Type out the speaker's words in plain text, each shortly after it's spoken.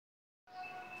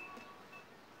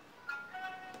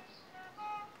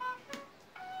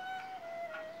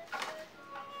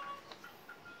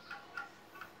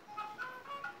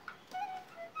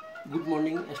Good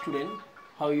morning, student.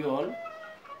 How you all?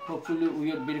 Hopefully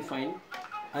we are very fine.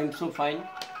 I am so fine.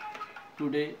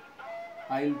 Today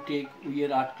I will take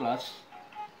your art class.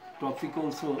 Topic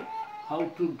also how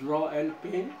to draw and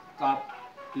paint cup,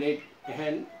 plate,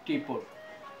 hand, teapot.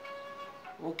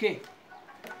 Okay,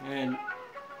 and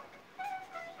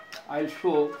I'll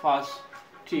show first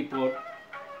teapot.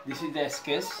 This is the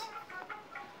sketch.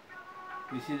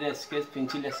 This is the sketch,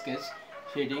 pencil sketch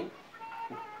shading.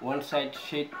 One side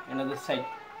shade, another side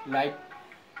light.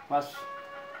 First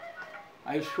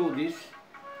I show this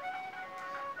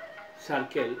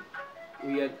circle.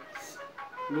 We are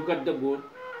look at the board.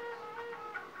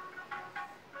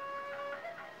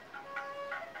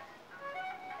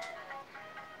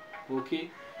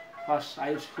 Okay, first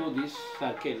I will show this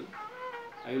circle.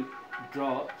 I will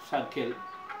draw circle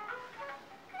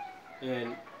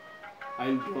and I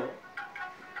will draw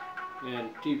and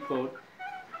teapot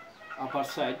upper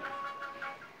side.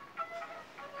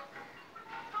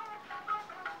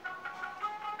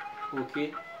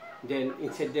 Okay, then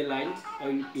inside the line I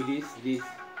will erase this.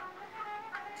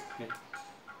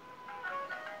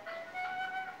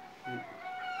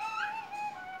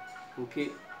 Okay,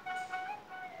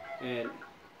 and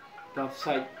top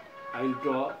side I will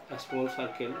draw a small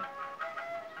circle.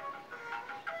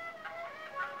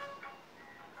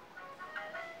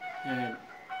 And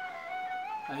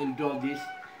I will draw this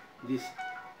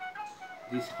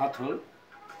heart hole.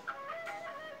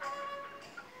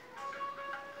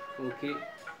 Okay,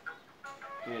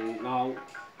 and now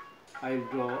I will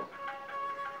draw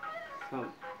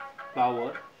some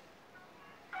flower.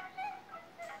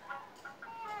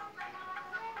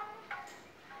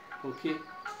 Okay,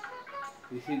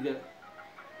 this is the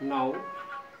now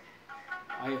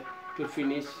I have to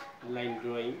finish line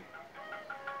drawing.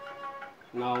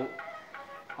 Now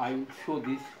I will show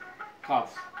this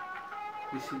cup.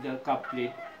 This is the cup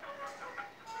plate.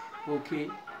 Okay,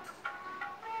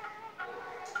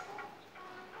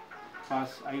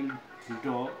 first I will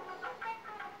draw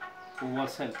oval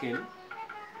circle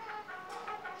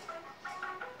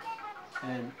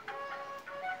and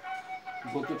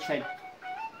both of sides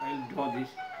I will draw this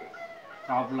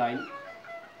curve line.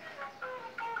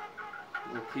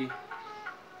 Okay,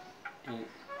 and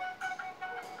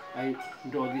I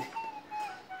draw this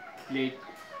plate.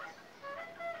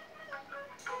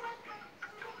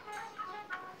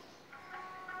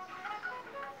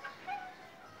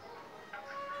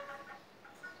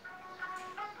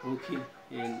 Okay,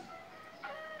 and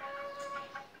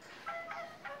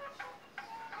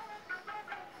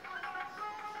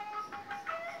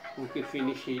okay,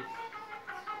 finish it.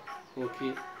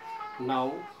 Okay,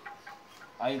 now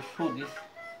I show this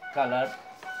color.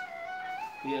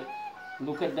 Here,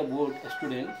 look at the board,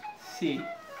 student. See,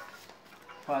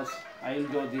 first I will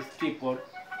draw this teapot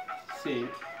shape.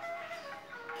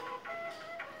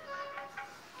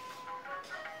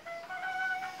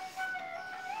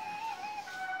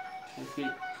 Okay,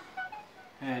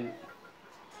 and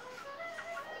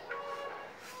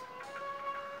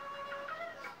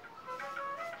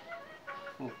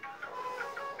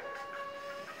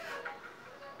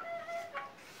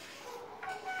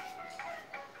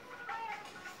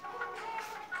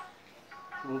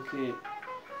okay,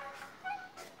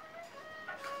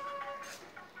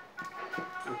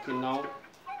 okay, now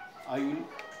I will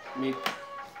make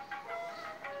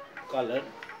color.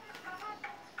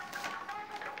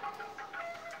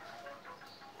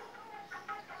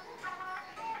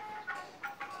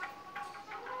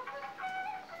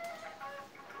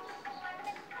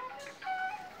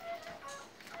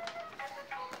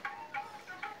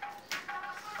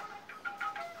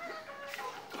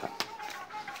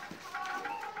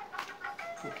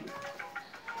 Okay.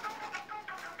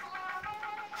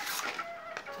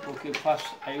 Okay, first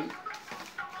I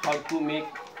how to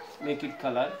make it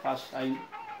color. First I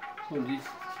put this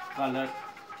color,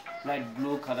 light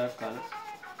blue color.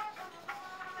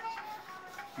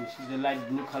 This is the light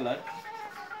blue color.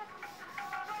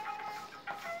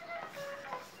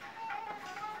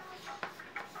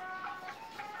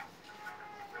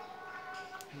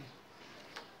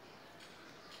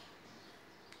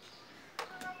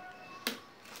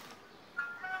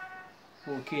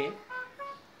 Okay.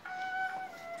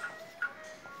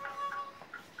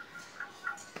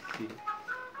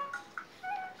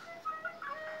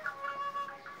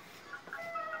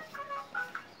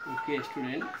 Okay,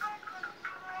 student.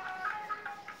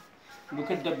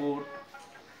 Look at the board.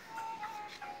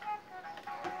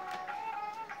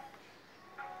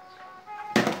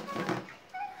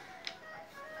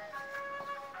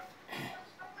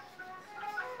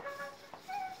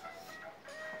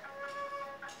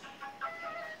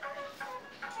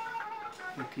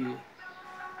 Okay,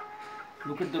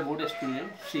 look at the board,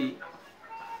 student. See,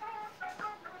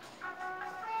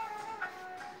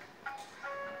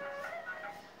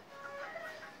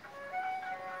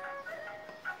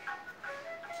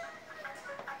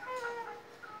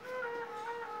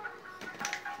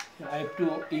 I have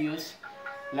to use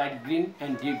light green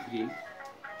and deep green,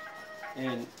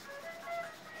 and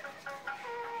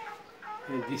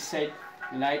this side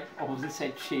light, opposite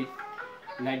side shade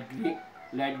light green,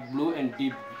 light blue and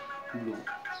deep blue.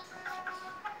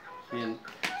 And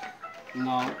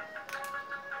now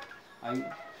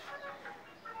I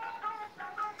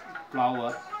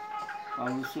flower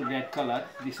also red color.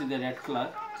 This is the red color,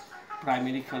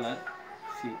 primary color.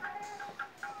 See,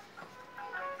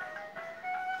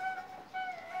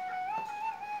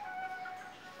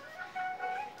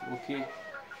 okay.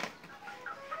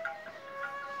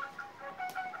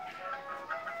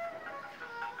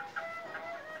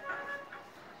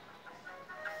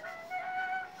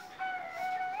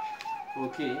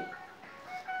 Okay,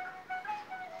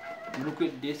 look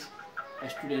at this,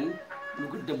 student.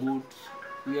 Look at the boards.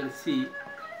 You will see.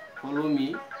 Follow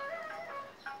me.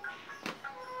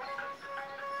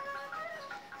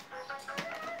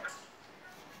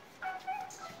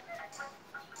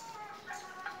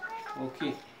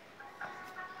 Okay.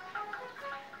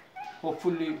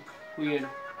 Hopefully we will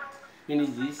finish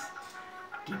this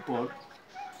teapot.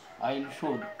 I will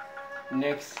show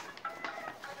next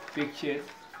picture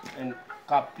and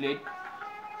cup plate.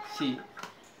 See,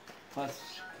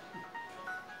 first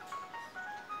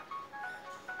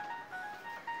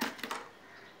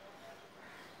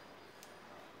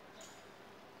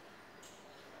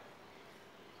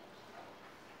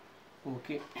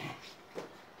okay.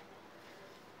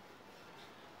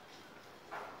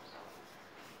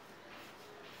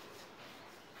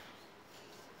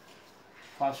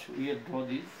 First we will draw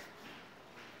this.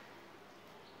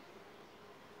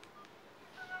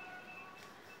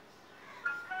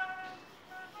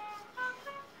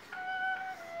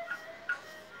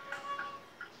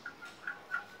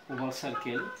 Oval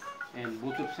circle and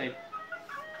both of side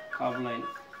curve line.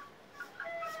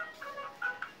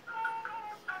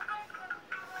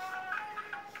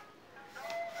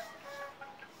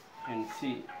 And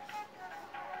see,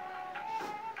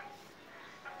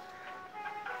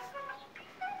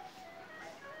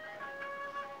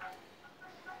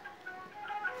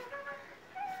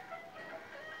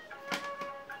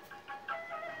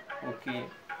 okay.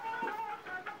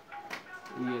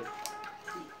 Here,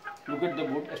 look at the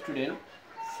board, student.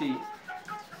 See,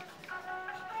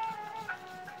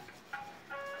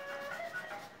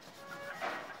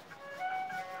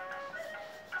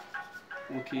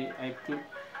 okay. I have to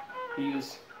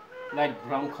use light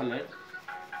brown color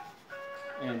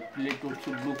and plate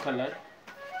also blue color,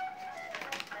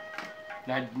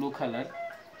 light blue color.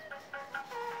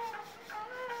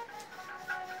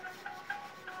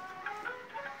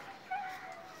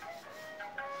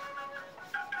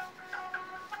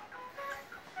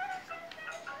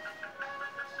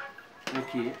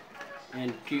 Okay,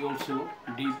 and tree also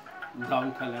deep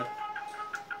brown color.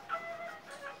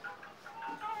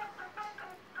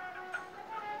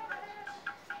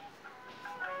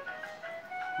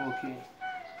 Okay,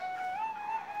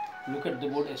 look at the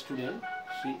board, student.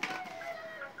 See,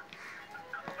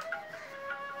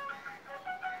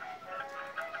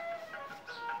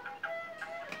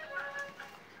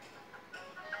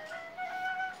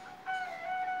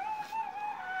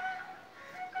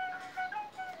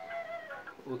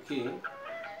 okay,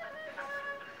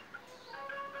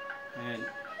 and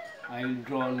I will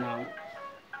draw now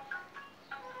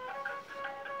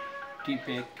tea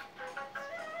pack.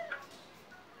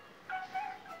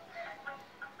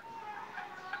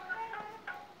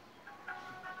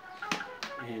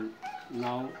 And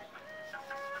now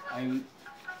I will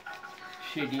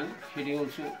shading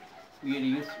also we will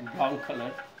use brown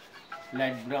color,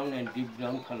 light brown and deep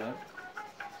brown color.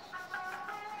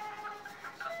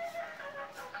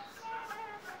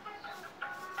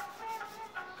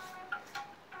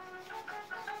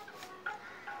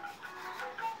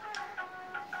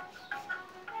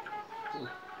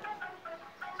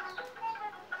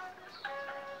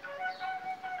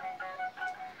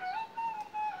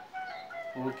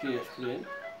 Okay, student.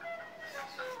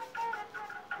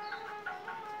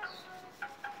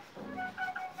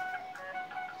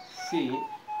 See,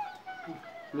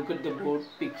 look at the board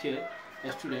picture,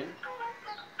 student.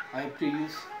 I have to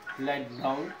use light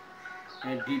brown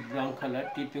and deep brown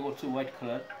color, tip also white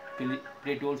color,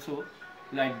 plate also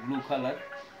light blue color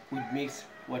with mixed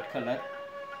white color,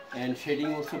 and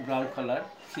shading also brown color.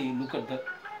 See, look at the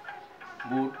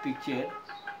board picture.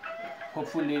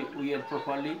 Hopefully we are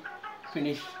properly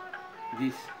finish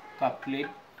this cup plate,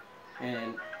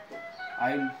 and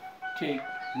I'll take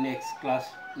next class,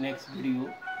 next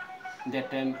video.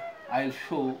 That time I'll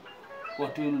show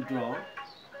what we will draw.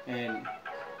 And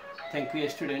thank you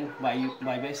student. Bye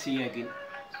bye. See you again.